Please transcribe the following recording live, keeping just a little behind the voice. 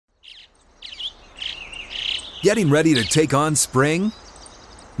Getting ready to take on spring?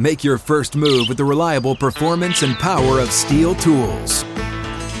 Make your first move with the reliable performance and power of Steel tools.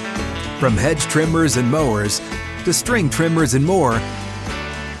 From hedge trimmers and mowers to string trimmers and more,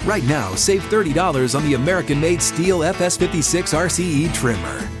 right now save $30 on the American-made Steel FS56 RCE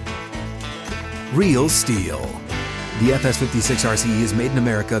trimmer. Real Steel. The FS56 RCE is made in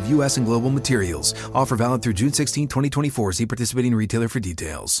America of U.S. and global materials. Offer valid through June 16, 2024. See participating retailer for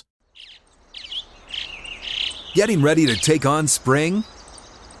details. Getting ready to take on spring?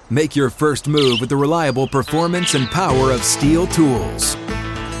 Make your first move with the reliable performance and power of Steel tools.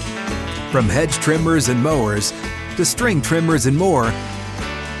 From hedge trimmers and mowers to string trimmers and more,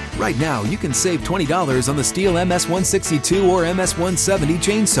 right now you can save $20 on the Steel MS-162 or MS-170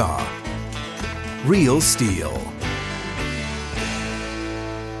 chainsaw. Real Steel.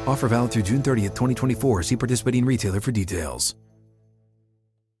 Offer valid through June 30th, 2024. See participating retailer for details.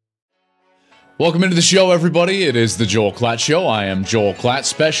 Welcome into the show, everybody. It is the Joel Klatt Show. I am Joel Klatt.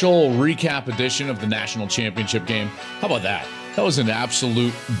 Special recap edition of the national championship game. How about that? That was an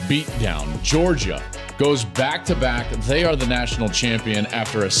absolute beatdown. Georgia goes back-to-back. They are the national champion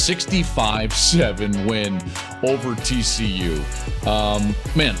after a 65-7 win over TCU.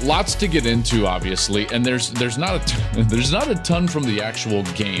 Man, lots to get into, obviously, and there's not a ton from the actual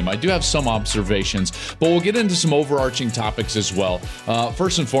game. I do have some observations, but we'll get into some overarching topics as well.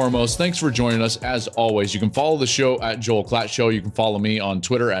 First and foremost, thanks for joining us. As always, you can follow the show at Joel Klatt Show. You can follow me on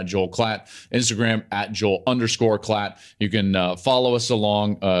Twitter at Joel Klatt, Instagram at Joel_Klatt. You can follow us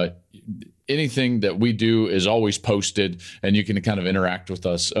along. Anything that we do is always posted, and you can kind of interact with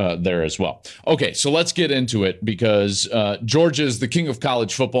us there as well. Okay, so let's get into it because Georgia is the king of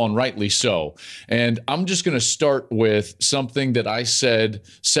college football, and rightly so. And I'm just going to start with something that I said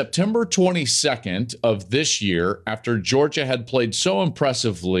September 22nd of this year after Georgia had played so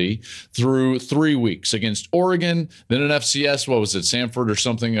impressively through 3 weeks against Oregon, then an FCS, what was it, Sanford or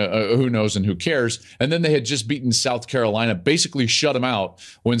something, who knows and who cares, and then they had just beaten South Carolina, basically shut them out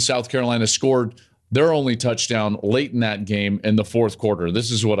when South Carolina scored their only touchdown late in that game in the fourth quarter.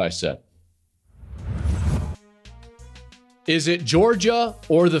 This is what I said. Is it Georgia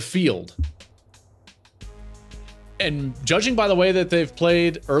or the field? And judging by the way that they've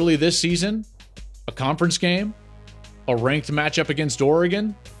played early this season, a conference game, a ranked matchup against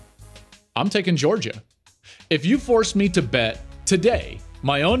Oregon, I'm taking Georgia. If you forced me to bet today,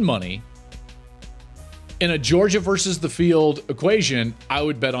 my own money, in a Georgia versus the field equation, I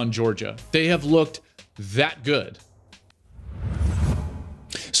would bet on Georgia. They have looked that good.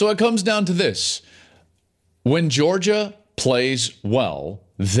 So it comes down to this. When Georgia plays well,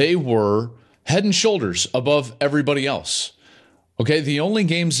 they were head and shoulders above everybody else. Okay, the only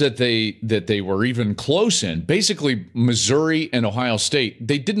games that they were even close in, basically Missouri and Ohio State,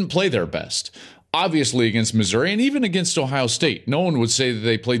 they didn't play their best. Obviously against Missouri and even against Ohio State, no one would say that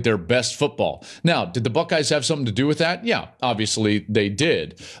they played their best football. Now, did the Buckeyes have something to do with that? Yeah, obviously they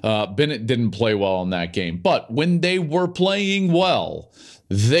did. Bennett didn't play well in that game. But when they were playing well,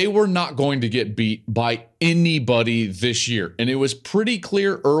 they were not going to get beat by anybody this year. And it was pretty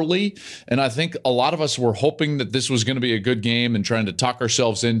clear early. And I think a lot of us were hoping that this was going to be a good game and trying to talk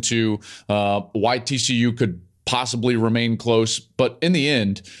ourselves into why TCU could possibly remain close. But in the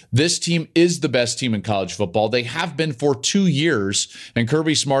end, this team is the best team in college football. They have been for 2 years, and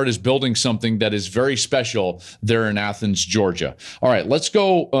Kirby Smart is building something that is very special there in Athens, Georgia. All right, let's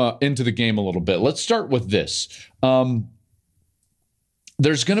go into the game a little bit. Let's start with this.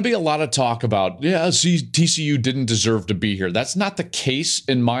 There's going to be a lot of talk about, TCU didn't deserve to be here. That's not the case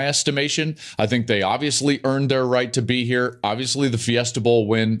in my estimation. I think they obviously earned their right to be here. Obviously, the Fiesta Bowl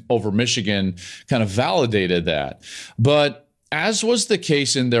win over Michigan kind of validated that. But as was the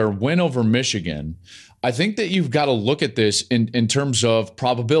case in their win over Michigan, I think that you've got to look at this in terms of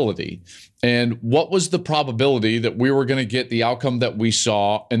probability. And what was the probability that we were going to get the outcome that we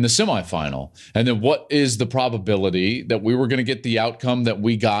saw in the semifinal? And then what is the probability that we were going to get the outcome that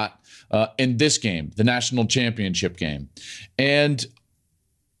we got in this game, the national championship game? And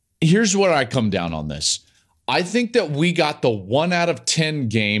here's where I come down on this. I think that we got the 1 out of 10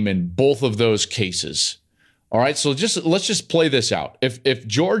 game in both of those cases. All right, so let's just play this out. If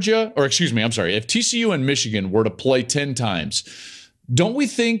TCU and Michigan were to play 10 times, don't we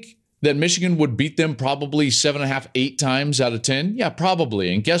think that Michigan would beat them probably 7.5, 8 times out of 10? Yeah,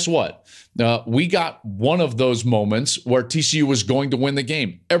 probably. And guess what? We got one of those moments where TCU was going to win the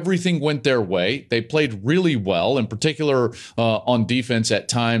game. Everything went their way. They played really well, in particular on defense at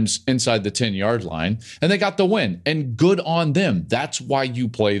times inside the 10-yard line, and they got the win. And good on them. That's why you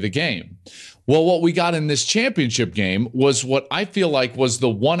play the game. Well, what we got in this championship game was what I feel like was the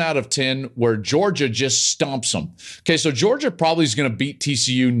 1 out of 10 where Georgia just stomps them. Okay, so Georgia probably is going to beat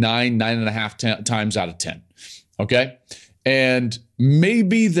TCU 9.5 times out of 10. Okay, and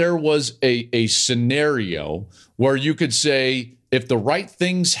maybe there was a scenario where you could say if the right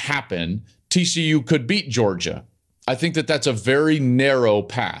things happen, TCU could beat Georgia. I think that that's a very narrow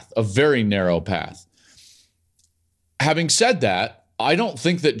path, Having said that, I don't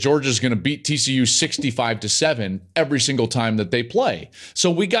think that Georgia's going to beat TCU 65-7 every single time that they play.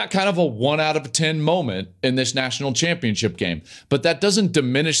 So we got kind of a 1 out of 10 moment in this national championship game. But that doesn't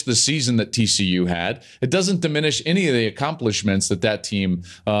diminish the season that TCU had. It doesn't diminish any of the accomplishments that team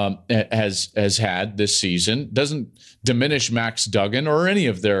has had this season. It doesn't diminish Max Duggan or any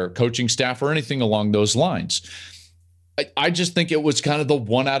of their coaching staff or anything along those lines. I just think it was kind of the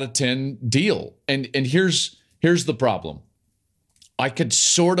 1 out of 10 deal. And here's the problem. I could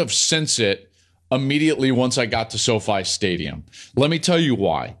sort of sense it immediately once I got to SoFi Stadium. Let me tell you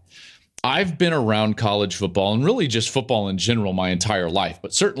why. I've been around college football and really just football in general my entire life,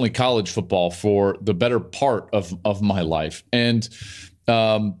 but certainly college football for the better part of my life. And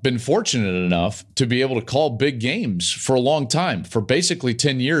been fortunate enough to be able to call big games for a long time, for basically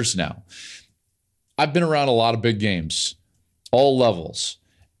 10 years now. I've been around a lot of big games, all levels.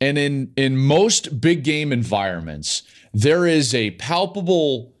 And in most big game environments, there is a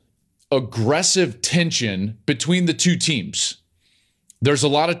palpable, aggressive tension between the two teams. There's a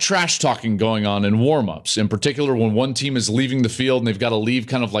lot of trash talking going on in warmups, in particular when one team is leaving the field and they've got to leave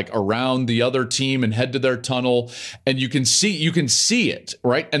kind of like around the other team and head to their tunnel. And you can see it,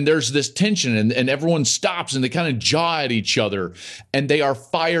 right? And there's this tension and everyone stops and they kind of jaw at each other and they are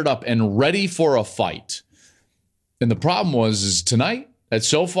fired up and ready for a fight. And the problem is tonight at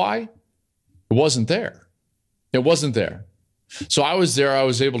SoFi, it wasn't there. It wasn't there. So I was there. I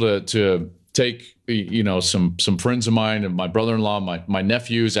was able to take, some friends of mine and my brother-in-law, my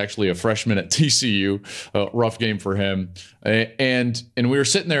nephew is actually a freshman at TCU, rough game for him. And we were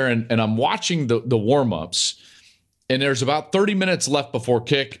sitting there and I'm watching the warm-ups and there's about 30 minutes left before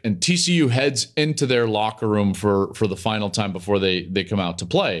kick and TCU heads into their locker room for the final time before they come out to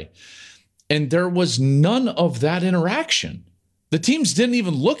play. And there was none of that interaction. The teams didn't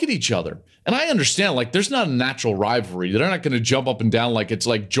even look at each other. And I understand, like, there's not a natural rivalry. They're not going to jump up and down like it's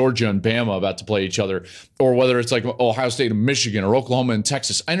like Georgia and Bama about to play each other, or whether it's like Ohio State and Michigan or Oklahoma and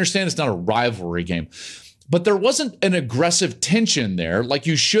Texas. I understand it's not a rivalry game. But there wasn't an aggressive tension there like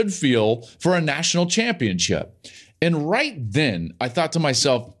you should feel for a national championship. And right then, I thought to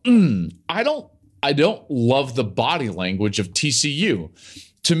myself, I don't love the body language of TCU.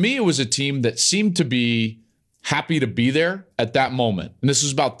 To me, it was a team that seemed to be happy to be there at that moment. And this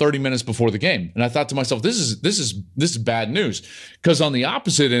was about 30 minutes before the game. And I thought to myself, this is bad news. Because on the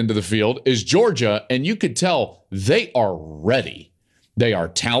opposite end of the field is Georgia, and you could tell they are ready. They are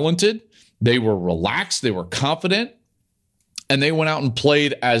talented. They were relaxed. They were confident. And they went out and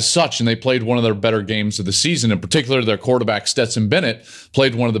played as such. And they played one of their better games of the season. In particular, their quarterback, Stetson Bennett,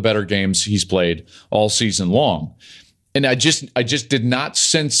 played one of the better games he's played all season long. And I just did not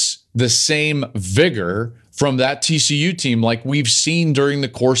sense the same vigor from that TCU team like we've seen during the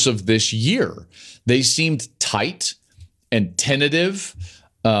course of this year. They seemed tight and tentative,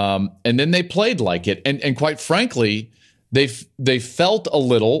 and then they played like it. And quite frankly, they felt a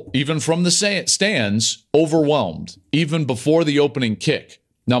little, even from the stands, overwhelmed, even before the opening kick.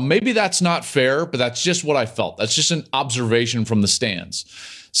 Now, maybe that's not fair, but that's just what I felt. That's just an observation from the stands.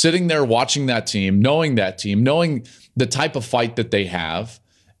 Sitting there watching that team, knowing the type of fight that they have,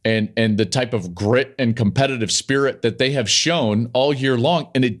 and the type of grit and competitive spirit that they have shown all year long.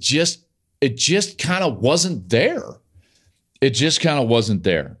 And it just kind of wasn't there. It just kind of wasn't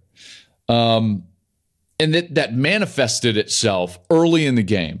there. And that manifested itself early in the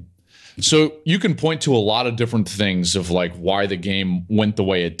game. So you can point to a lot of different things of like why the game went the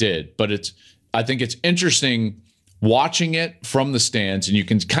way it did. But I think it's interesting watching it from the stands, and you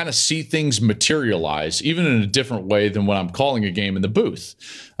can kind of see things materialize, even in a different way than when I'm calling a game in the booth,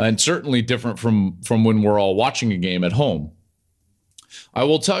 and certainly different from when we're all watching a game at home. I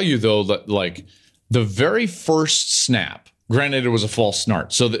will tell you, though, that like the very first snap, granted it was a false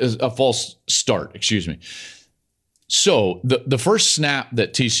start, So the first snap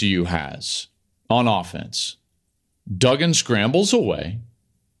that TCU has on offense, Duggan scrambles away,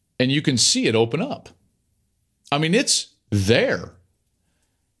 and you can see it open up. I mean, it's there.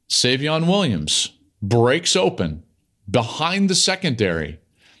 Savion Williams breaks open behind the secondary.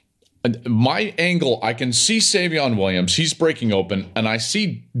 And my angle, I can see Savion Williams. He's breaking open, and I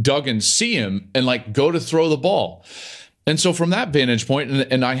see Duggan see him and like go to throw the ball. And so from that vantage point,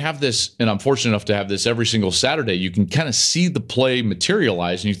 and I have this, and I'm fortunate enough to have this every single Saturday, you can kind of see the play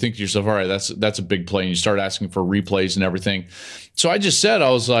materialize, and you think to yourself, all right, that's a big play, and you start asking for replays and everything. So I just said,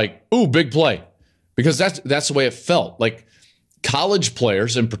 I was like, ooh, big play, because that's the way it felt. Like college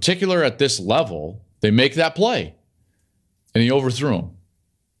players, in particular at this level, they make that play, and he overthrew him.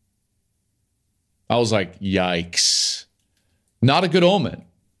 I was like, yikes. Not a good omen.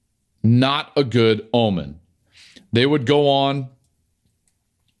 Not a good omen. They would go on.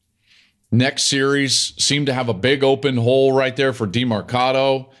 Next series seemed to have a big open hole right there for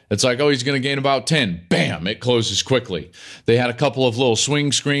DeMarcado. It's like, oh, he's going to gain about 10. Bam, it closes quickly. They had a couple of little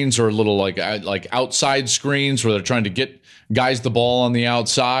swing screens or little like outside screens where they're trying to get guys the ball on the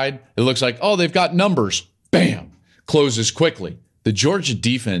outside. It looks like, oh, they've got numbers. Bam, closes quickly. The Georgia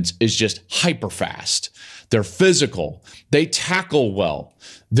defense is just hyper fast. They're physical. They tackle well.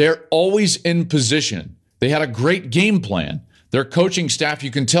 They're always in position. They had a great game plan. Their coaching staff,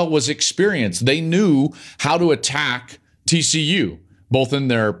 you can tell, was experienced. They knew how to attack TCU, both in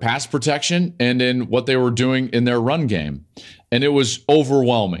their pass protection and in what they were doing in their run game. And it was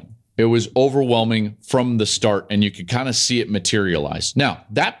overwhelming. It was overwhelming from the start, and you could kind of see it materialize. Now,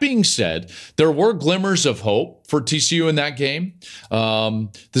 that being said, there were glimmers of hope for TCU in that game.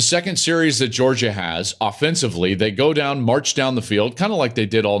 The second series that Georgia has, offensively, they go down, march down the field, kind of like they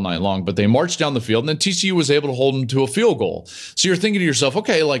did all night long, but they marched down the field, and then TCU was able to hold them to a field goal. So you're thinking to yourself,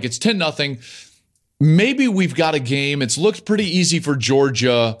 okay, like it's 10-0. Maybe we've got a game. It's looked pretty easy for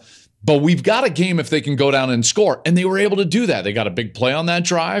Georgia, but we've got a game if they can go down and score. And they were able to do that. They got a big play on that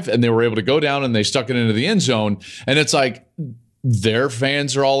drive, and they were able to go down, and they stuck it into the end zone. And it's like their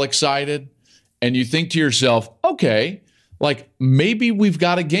fans are all excited. And you think to yourself, okay, like maybe we've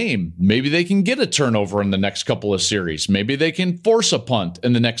got a game. Maybe they can get a turnover in the next couple of series. Maybe they can force a punt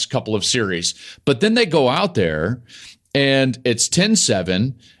in the next couple of series. But then they go out there, and it's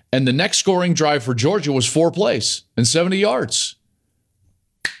 10-7, and the next scoring drive for Georgia was 4 plays and 70 yards.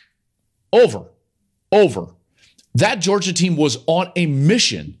 Over. That Georgia team was on a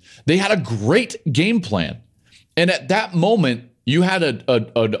mission. They had a great game plan. And at that moment, you had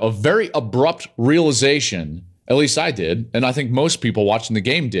a very abrupt realization, at least I did, and I think most people watching the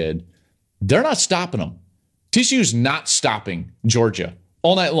game did, they're not stopping them. TCU's not stopping Georgia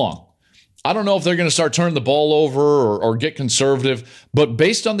all night long. I don't know if they're going to start turning the ball over or get conservative, but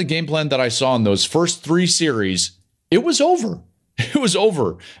based on the game plan that I saw in those first 3 series, it was over. It was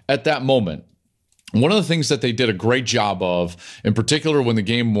over at that moment. One of the things that they did a great job of, in particular when the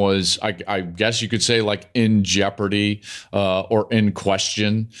game was, I guess you could say, like in jeopardy or in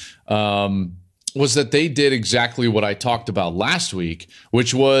question, was that they did exactly what I talked about last week,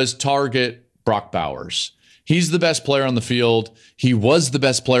 which was target Brock Bowers. He's the best player on the field. He was the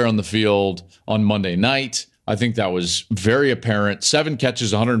best player on the field on Monday night. I think that was very apparent. 7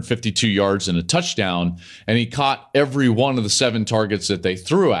 catches, 152 yards, and a touchdown, and he caught every one of the 7 targets that they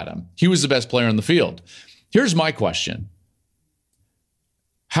threw at him. He was the best player on the field. Here's my question.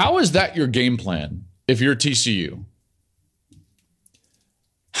 How is that your game plan if you're TCU?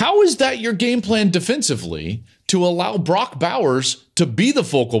 How is that your game plan defensively to allow Brock Bowers to be the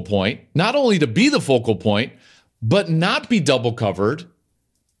focal point, not only to be the focal point, but not be double covered,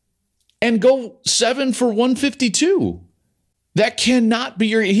 and go 7 for 152. That cannot be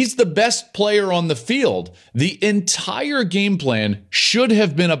he's the best player on the field. The entire game plan should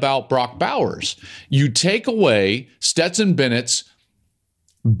have been about Brock Bowers. You take away Stetson Bennett's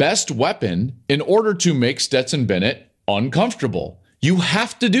best weapon in order to make Stetson Bennett uncomfortable. You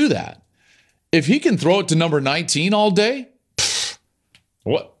have to do that. If he can throw it to number 19 all day,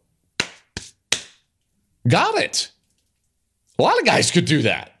 what? Got it. A lot of guys could do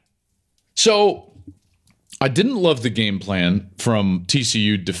that. So I didn't love the game plan from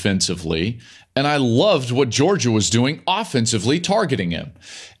TCU defensively, and I loved what Georgia was doing offensively, targeting him.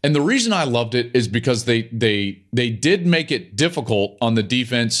 And the reason I loved it is because they did make it difficult on the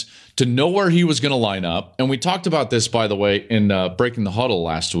defense to know where he was going to line up. And we talked about this, by the way, in Breaking the Huddle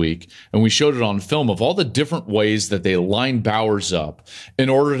last week, and we showed it on film of all the different ways that they line Bowers up in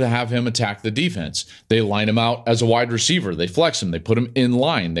order to have him attack the defense. They line him out as a wide receiver. They flex him. They put him in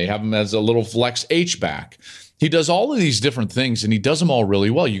line. They have him as a little flex H-back. He does all of these different things, and he does them all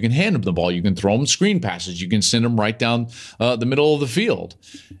really well. You can hand him the ball. You can throw him screen passes. You can send him right down the middle of the field.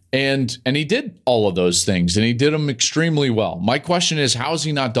 And he did all of those things, and he did them extremely well. My question is, how is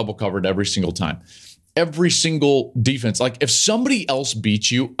he not double covered every single time? Every single defense. Like, if somebody else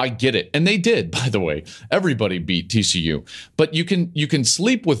beats you, I get it. And they did, by the way. Everybody beat TCU. But you can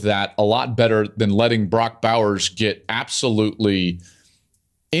sleep with that a lot better than letting Brock Bowers get absolutely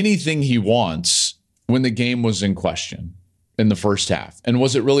anything he wants when the game was in question in the first half. And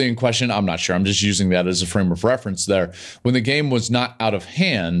was it really in question? I'm not sure. I'm just using that as a frame of reference there. When the game was not out of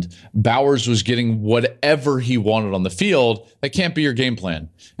hand, Bowers was getting whatever he wanted on the field. That can't be your game plan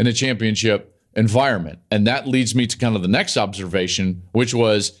in a championship environment. And that leads me to kind of the next observation, which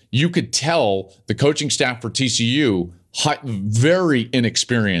was you could tell the coaching staff for TCU very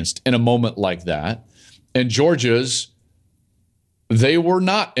inexperienced in a moment like that. And Georgia's, they were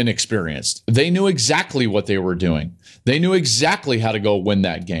not inexperienced. They knew exactly what they were doing. They knew exactly how to go win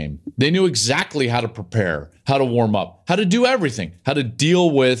that game. They knew exactly how to prepare, how to warm up, how to do everything, how to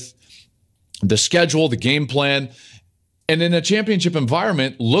deal with the schedule, the game plan. And in a championship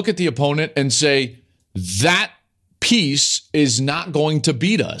environment, look at the opponent and say, that piece is not going to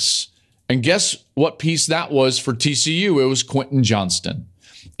beat us. And guess what piece that was for TCU? It was Quentin Johnston.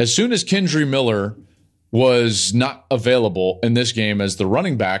 As soon as Kendre Miller was not available in this game as the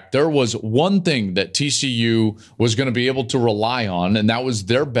running back, there was one thing that TCU was going to be able to rely on, and that was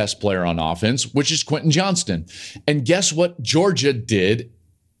their best player on offense, which is Quentin Johnston. And guess what Georgia did?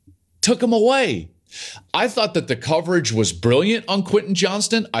 Took him away. I thought that the coverage was brilliant on Quentin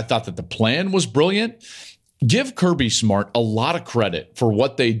Johnston. I thought that the plan was brilliant. Give Kirby Smart a lot of credit for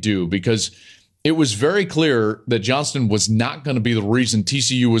what they do, because it was very clear that Johnston was not going to be the reason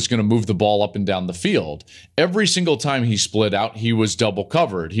TCU was going to move the ball up and down the field. Every single time he split out, he was double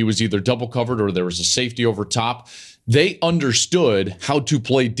covered. He was either double covered or there was a safety over top. They understood how to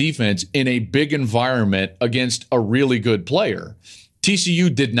play defense in a big environment against a really good player.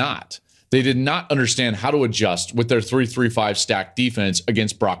 TCU did not. They did not understand how to adjust with their 3-3-5 stack defense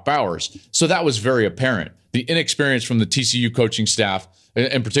against Brock Bowers. So that was very apparent. The inexperience from the TCU coaching staff,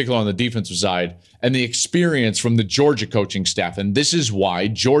 in particular on the defensive side, and the experience from the Georgia coaching staff. And this is why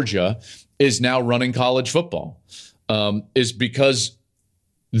Georgia is now running college football, is because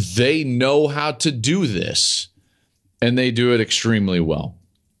they know how to do this, and they do it extremely well.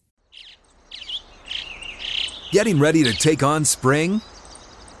 Getting ready to take on spring?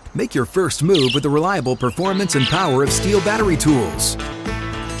 Make your first move with the reliable performance and power of Steel battery tools.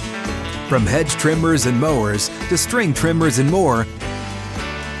 From hedge trimmers and mowers to string trimmers and more,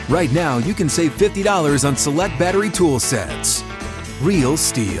 right now you can save $50 on select battery tool sets. Real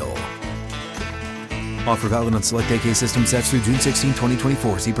Steel. Offer valid on select AK system sets through June 16,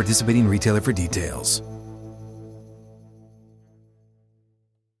 2024. See participating retailer for details.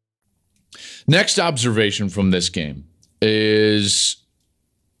 Next observation from this game is,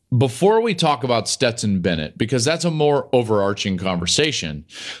 before we talk about Stetson Bennett, because that's a more overarching conversation,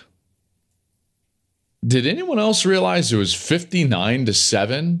 did anyone else realize it was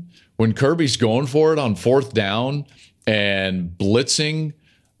 59-7 when Kirby's going for it on fourth down and blitzing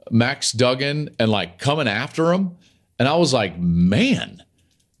Max Duggan and like coming after him? And I was like, man,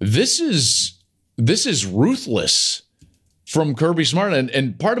 this is ruthless from Kirby Smart.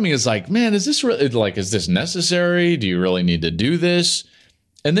 And part of me is like, man, is this really, like, is this necessary? Do you really need to do this?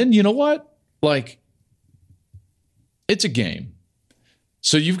 And then, you know what? Like, it's a game.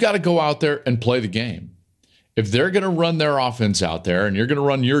 So you've got to go out there and play the game. If they're going to run their offense out there and you're going to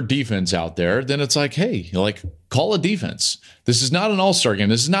run your defense out there, then it's like, hey, like, call a defense. This is not an all-star game.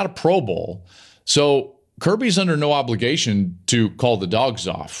 This is not a Pro Bowl. So Kirby's under no obligation to call the dogs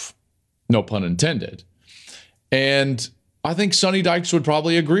off. No pun intended. And I think Sonny Dykes would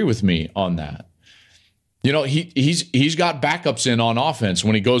probably agree with me on that. You know, he's got backups in on offense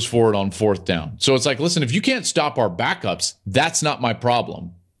when he goes for it on fourth down. So it's like, listen, if you can't stop our backups, that's not my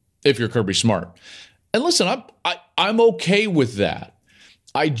problem if you're Kirby Smart. And listen, I'm okay with that.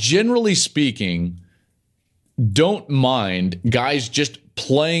 I, generally speaking, don't mind guys just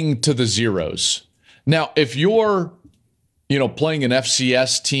playing to the zeros. Now, if you're, playing an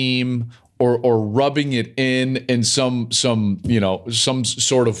FCS team or rubbing it in some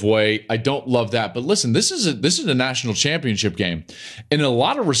sort of way, I don't love that. But listen, this is a national championship game. And in a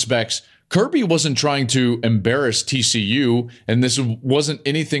lot of respects, Kirby wasn't trying to embarrass TCU, and this wasn't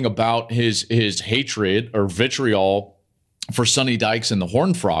anything about his hatred or vitriol for Sonny Dykes and the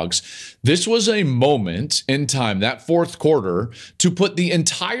Horned Frogs. This was a moment in time, that fourth quarter, to put the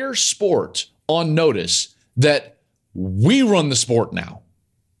entire sport on notice that we run the sport now.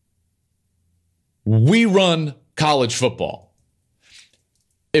 We run college football.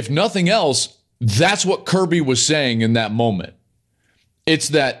 If nothing else, that's what Kirby was saying in that moment. It's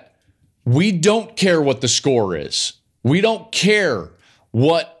that we don't care what the score is. We don't care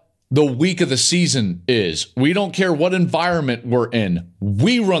what the week of the season is. We don't care what environment we're in.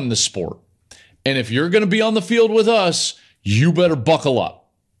 We run the sport. And if you're going to be on the field with us, you better buckle up.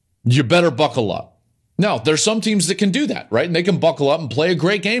 You better buckle up. Now, there's some teams that can do that, right? And they can buckle up and play a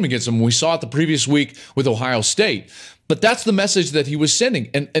great game against them. We saw it the previous week with Ohio State. But that's the message that he was sending.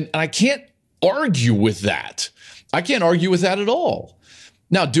 And I can't argue with that. I can't argue with that at all.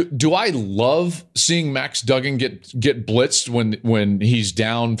 Now, do I love seeing Max Duggan get blitzed when he's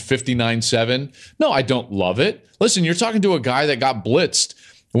down 59-7? No, I don't love it. Listen, you're talking to a guy that got blitzed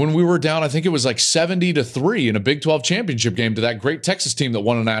when we were down, I think it was like 70-3 in a Big 12 championship game to that great Texas team that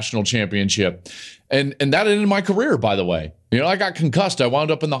won a national championship. And that ended my career, by the way. I got concussed. I wound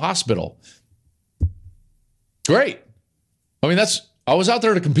up in the hospital. Great. I mean, I was out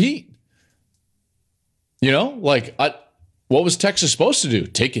there to compete. What was Texas supposed to do?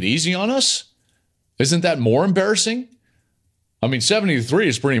 Take it easy on us? Isn't that more embarrassing? I mean, 70-3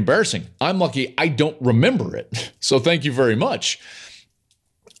 is pretty embarrassing. I'm lucky I don't remember it. So thank you very much.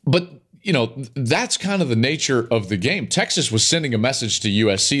 But, that's kind of the nature of the game. Texas was sending a message to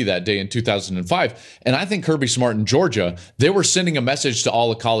USC that day in 2005. And I think Kirby Smart in Georgia, they were sending a message to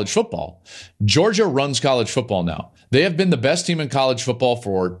all of college football. Georgia runs college football now. They have been the best team in college football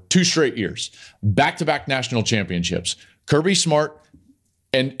for 2 straight years, back-to-back national championships. Kirby Smart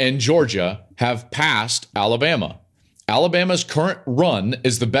and Georgia have passed Alabama. Alabama's current run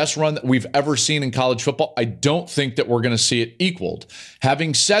is the best run that we've ever seen in college football. I don't think that we're going to see it equaled.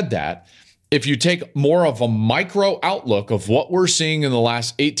 Having said that, if you take more of a micro outlook of what we're seeing in the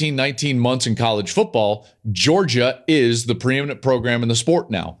last 18, 19 months in college football, Georgia is the preeminent program in the sport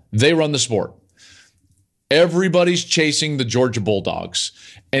now. They run the sport. Everybody's chasing the Georgia Bulldogs.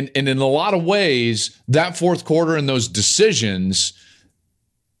 And in a lot of ways, that fourth quarter and those decisions,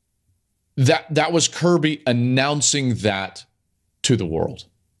 that was Kirby announcing that to the world,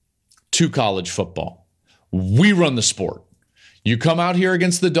 to college football. We run the sport. You come out here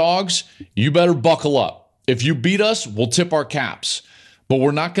against the Dogs, you better buckle up. If you beat us, we'll tip our caps. But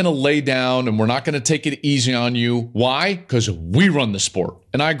we're not going to lay down and we're not going to take it easy on you. Why? Because we run the sport.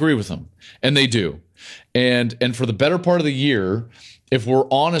 And I agree with them. And they do. And for the better part of the year, if we're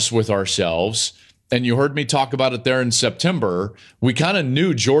honest with ourselves, and you heard me talk about it there in September, we kind of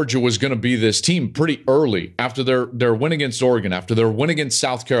knew Georgia was going to be this team pretty early after their win against Oregon, after their win against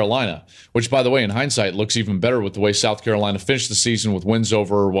South Carolina, which, by the way, in hindsight, looks even better with the way South Carolina finished the season with wins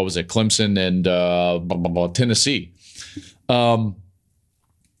over, Clemson and Tennessee.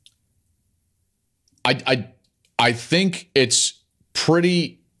 I think it's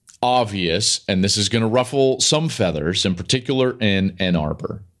pretty obvious, and this is going to ruffle some feathers, in particular in Ann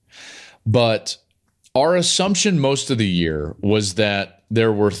Arbor, but our assumption most of the year was that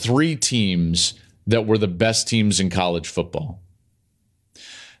there were 3 teams that were the best teams in college football: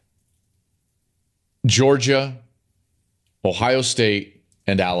 Georgia, Ohio State,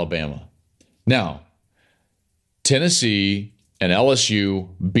 and Alabama. Now, Tennessee and LSU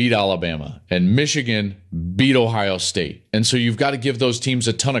beat Alabama, and Michigan beat Ohio State. And so you've got to give those teams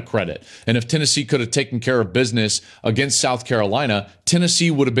a ton of credit. And if Tennessee could have taken care of business against South Carolina,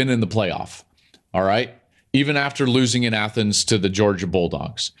 Tennessee would have been in the playoff. All right? Even after losing in Athens to the Georgia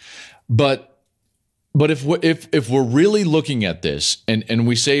Bulldogs. But if we're really looking at this and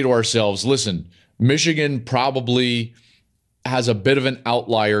we say to ourselves, listen, Michigan probably has a bit of an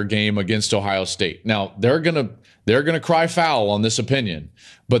outlier game against Ohio State. Now, they're gonna cry foul on this opinion,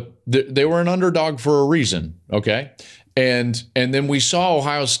 but they were an underdog for a reason, okay? And then we saw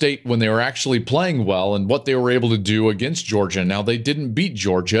Ohio State when they were actually playing well and what they were able to do against Georgia. Now, they didn't beat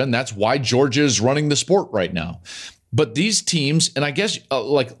Georgia, and that's why Georgia is running the sport right now. But these teams, and I guess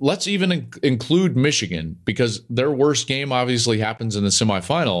let's even include Michigan, because their worst game obviously happens in the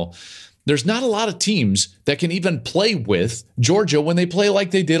semifinal. There's not a lot of teams that can even play with Georgia when they play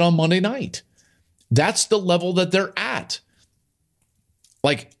like they did on Monday night. That's the level that they're at.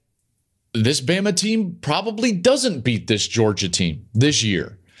 Like, this Bama team probably doesn't beat this Georgia team this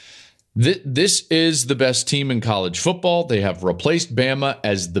year. This is the best team in college football. They have replaced Bama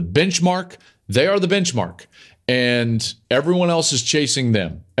as the benchmark. They are the benchmark. And everyone else is chasing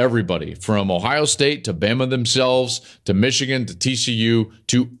them. Everybody, from Ohio State to Bama themselves, to Michigan, to TCU,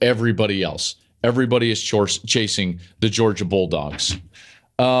 to everybody else. Everybody is chasing the Georgia Bulldogs.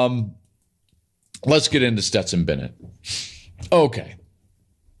 Let's get into Stetson Bennett. Okay.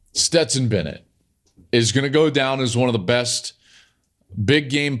 Stetson Bennett is going to go down as one of the best big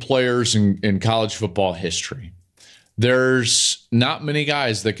game players in college football history. There's not many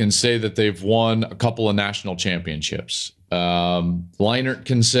guys that can say that they've won a couple of national championships. Leinart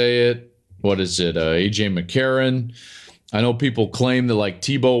can say it. What is it? A.J. McCarron. I know people claim that like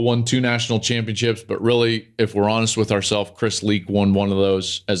Tebow won 2 national championships, but really, if we're honest with ourselves, Chris Leak won one of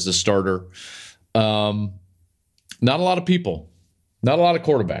those as the starter. Not a lot of people. Not a lot of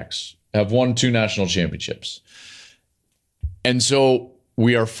quarterbacks have won 2 national championships. And so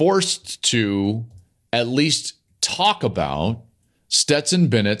we are forced to at least talk about Stetson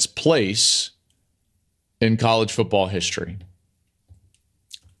Bennett's place in college football history.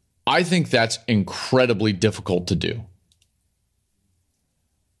 I think that's incredibly difficult to do.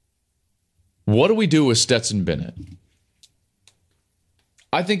 What do we do with Stetson Bennett?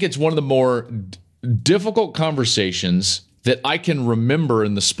 I think it's one of the more difficult conversations that I can remember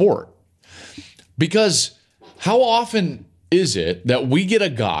in the sport. Because how often is it that we get a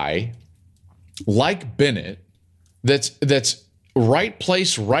guy like Bennett that's right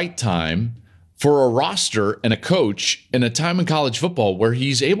place, right time for a roster and a coach in a time in college football where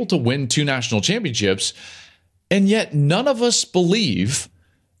he's able to win 2 national championships, and yet none of us believe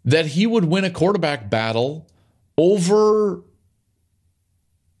that he would win a quarterback battle over,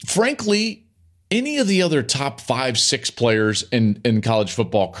 frankly, any of the other top 5, 6 players in college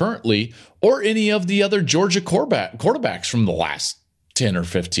football currently, or any of the other Georgia quarterbacks from the last 10 or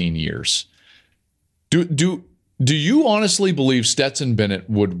 15 years. Do you honestly believe Stetson Bennett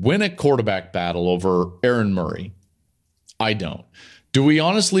would win a quarterback battle over Aaron Murray? I don't. Do we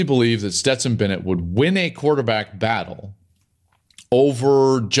honestly believe that Stetson Bennett would win a quarterback battle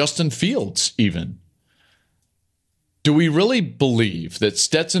over Justin Fields even? Do we really believe that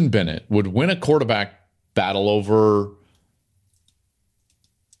Stetson Bennett would win a quarterback battle over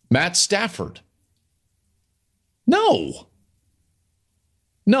Matt Stafford? No.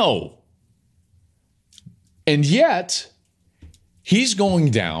 And yet, he's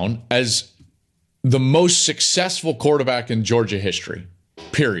going down as the most successful quarterback in Georgia history,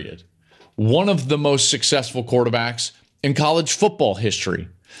 period. One of the most successful quarterbacks in college football history.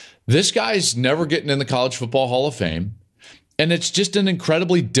 This guy's never getting in the College Football Hall of Fame, and it's just an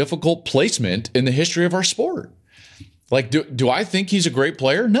incredibly difficult placement in the history of our sport. Like, do I think he's a great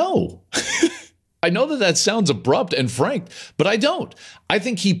player? No. I know that sounds abrupt and frank, but I don't. I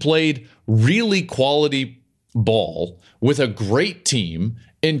think he played really quality ball with a great team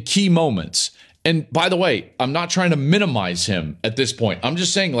in key moments. And by the way, I'm not trying to minimize him at this point. I'm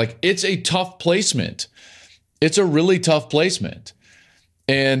just saying, like, it's a tough placement. It's a really tough placement.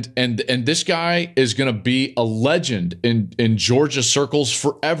 And this guy is going to be a legend in Georgia circles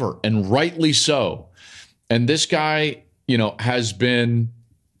forever, and rightly so. And this guy, has been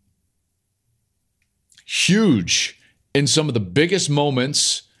huge in some of the biggest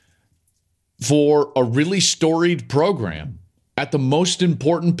moments for a really storied program at the most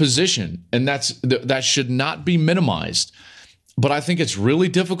important position. And that should not be minimized. But I think it's really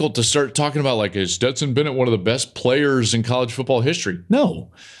difficult to start talking about, like, is Stetson Bennett one of the best players in college football history?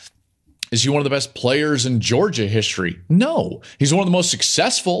 No. Is he one of the best players in Georgia history? No. He's one of the most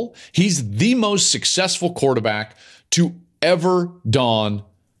successful. He's the most successful quarterback to ever don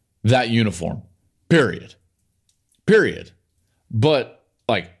that uniform. Period. But,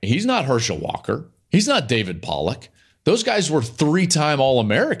 like, he's not Herschel Walker. He's not David Pollock. Those guys were 3-time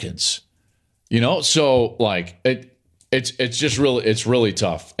All-Americans. So, like, it's just really, it's really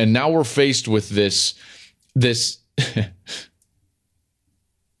tough. And now we're faced with this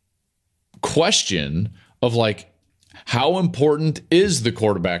question of, like, how important is the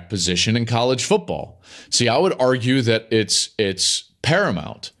quarterback position in college football? See, I would argue that it's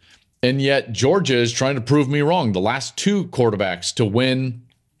paramount. And yet Georgia is trying to prove me wrong. The last 2 quarterbacks to win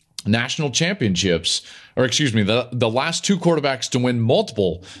national championships, or excuse me, the last 2 quarterbacks to win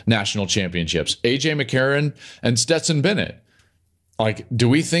multiple national championships, A.J. McCarron and Stetson Bennett. Like, do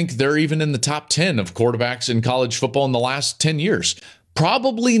we think they're even in the top 10 of quarterbacks in college football in the last 10 years?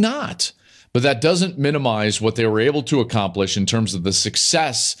 Probably not. But that doesn't minimize what they were able to accomplish in terms of the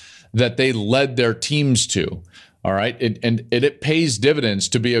success that they led their teams to. All right. It pays dividends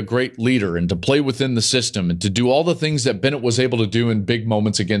to be a great leader and to play within the system and to do all the things that Bennett was able to do in big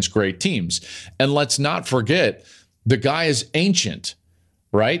moments against great teams. And let's not forget, the guy is ancient,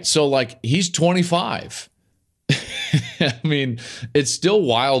 right? So, like, he's 25. I mean, it's still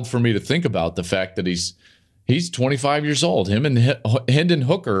wild for me to think about the fact that he's 25 years old. Him and Hendon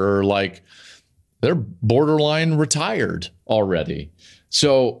Hooker are, like, they're borderline retired already.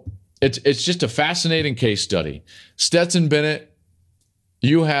 So it's just a fascinating case study. Stetson Bennett,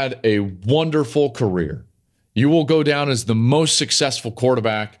 you had a wonderful career. You will go down as the most successful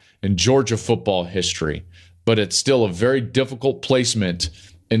quarterback in Georgia football history, but it's still a very difficult placement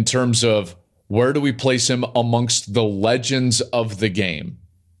in terms of where do we place him amongst the legends of the game.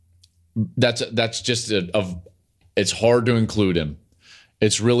 That's just it's hard to include him.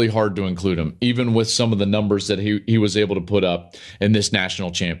 It's really hard to include him, even with some of the numbers that he was able to put up in this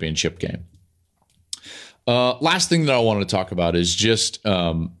national championship game. Last thing that I wanted to talk about is just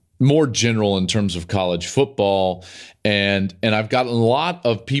more general in terms of college football. And I've gotten a lot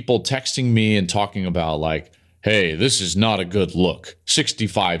of people texting me and talking about like, hey, this is not a good look.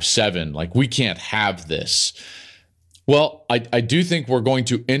 65-7, like we can't have this. Well, I do think we're going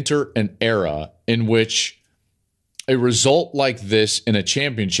to enter an era in which a result like this in a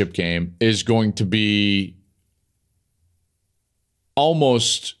championship game is going to be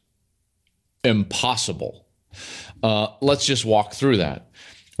almost impossible. Let's just walk through that.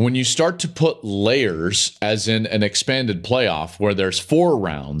 When you start to put layers, as in an expanded playoff where there's 4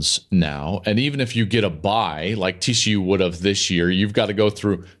 rounds now, and even if you get a bye like TCU would have this year, you've got to go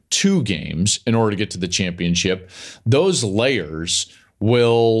through 2 games in order to get to the championship. Those layers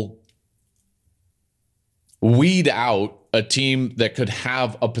will weed out a team that could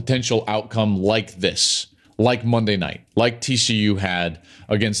have a potential outcome like this, like Monday night, like TCU had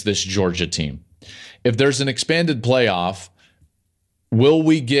against this Georgia team. If there's an expanded playoff, will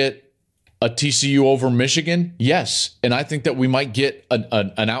we get a TCU over Michigan? Yes. And I think that we might get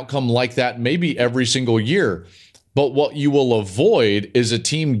an outcome like that maybe every single year. But what you will avoid is a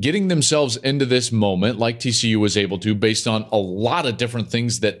team getting themselves into this moment like TCU was able to based on a lot of different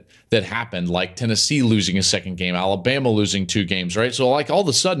things that happened, like Tennessee losing a second game, Alabama losing 2 games, right? So like all of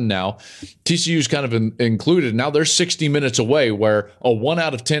a sudden now, TCU's kind of included. Now they're 60 minutes away where a 1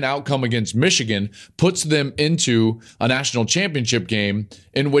 out of 10 outcome against Michigan puts them into a national championship game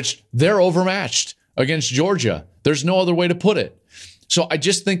in which they're overmatched against Georgia. There's no other way to put it. So I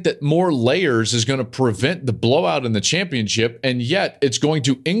just think that more layers is going to prevent the blowout in the championship, and yet it's going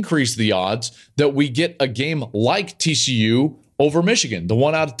to increase the odds that we get a game like TCU over Michigan, the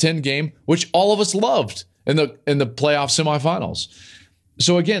 1 out of 10 game, which all of us loved in the playoff semifinals.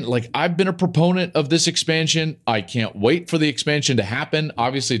 So again, like I've been a proponent of this expansion. I can't wait for the expansion to happen.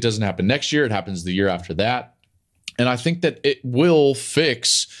 Obviously, it doesn't happen next year. It happens the year after that. And I think that it will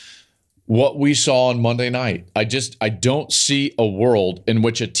fix what we saw on Monday night. I don't see a world in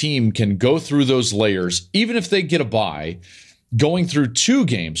which a team can go through those layers, even if they get a bye, going through 2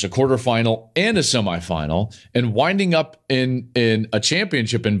 games, a quarterfinal and a semifinal, and winding up in a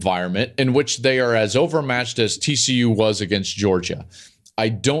championship environment in which they are as overmatched as TCU was against Georgia. I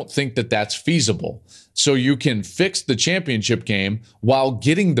don't think that that's feasible. So you can fix the championship game while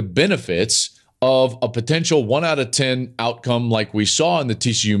getting the benefits of a potential 1 out of 10 outcome like we saw in the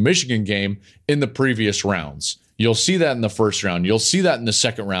TCU Michigan game in the previous rounds. You'll see that in the first round. You'll see that in the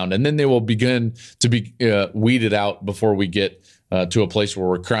second round. And then they will begin to be weeded out before we get to a place where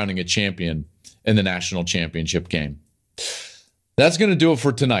we're crowning a champion in the national championship game. That's going to do it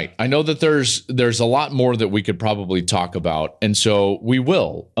for tonight. I know that there's a lot more that we could probably talk about. And so we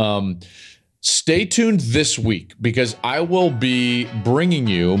will. Stay tuned this week because I will be bringing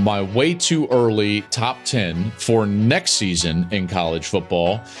you my way too early top 10 for next season in college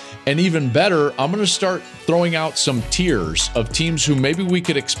football. And even better, I'm going to start throwing out some tiers of teams who maybe we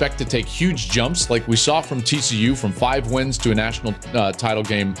could expect to take huge jumps like we saw from TCU from 5 wins to a national title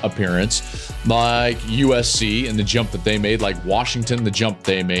game appearance, like USC and the jump that they made, like Washington, the jump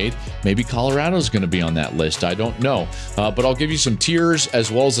they made. Maybe Colorado's going to be on that list. I don't know. But I'll give you some tiers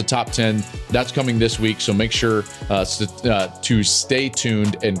as well as the top 10. That's coming this week, so make sure to stay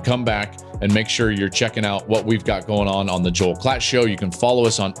tuned and come back and make sure you're checking out what we've got going on the Joel Klatt Show. You can follow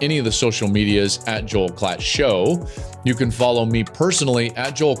us on any of the social medias at Joel Klatt Show. You can follow me personally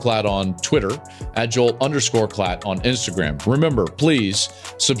at Joel Klatt on Twitter, at Joel_Klatt on Instagram. Remember, please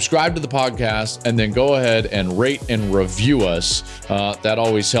subscribe to the podcast and then go ahead and rate and review us. That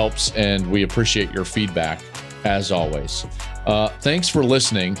always helps, and we appreciate your feedback as always. Thanks for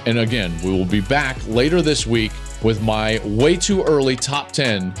listening. And again, we will be back later this week with my way too early top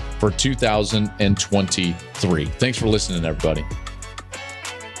 10 for 2023. Thanks for listening, everybody.